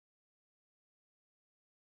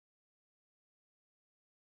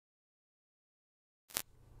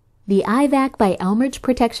The iEvac by Elmer's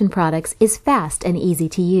protection products is fast and easy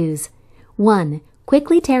to use. 1.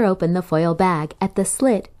 Quickly tear open the foil bag at the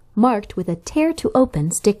slit marked with a Tear to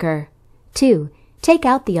Open sticker. 2. Take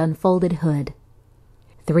out the unfolded hood.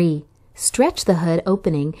 3. Stretch the hood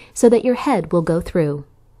opening so that your head will go through.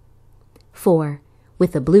 4.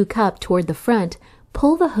 With the blue cup toward the front,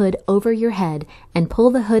 pull the hood over your head and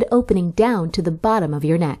pull the hood opening down to the bottom of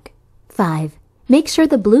your neck. 5. Make sure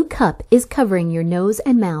the blue cup is covering your nose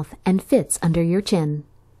and mouth and fits under your chin.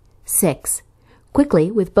 6.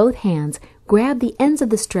 Quickly, with both hands, grab the ends of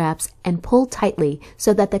the straps and pull tightly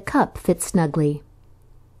so that the cup fits snugly.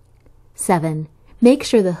 7. Make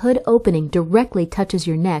sure the hood opening directly touches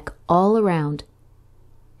your neck all around.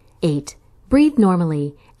 8. Breathe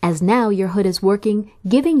normally, as now your hood is working,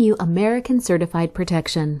 giving you American certified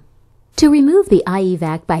protection. To remove the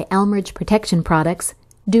iEvac by Elmer's protection products,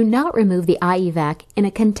 do not remove the iEvac in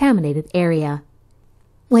a contaminated area.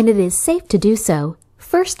 When it is safe to do so,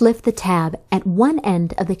 first lift the tab at one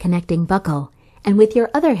end of the connecting buckle, and with your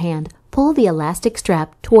other hand pull the elastic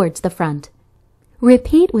strap towards the front.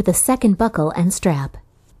 Repeat with the second buckle and strap.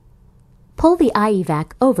 Pull the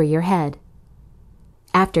iEvac over your head.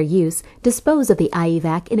 After use, dispose of the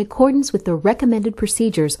iEvac in accordance with the recommended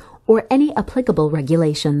procedures or any applicable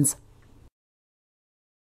regulations.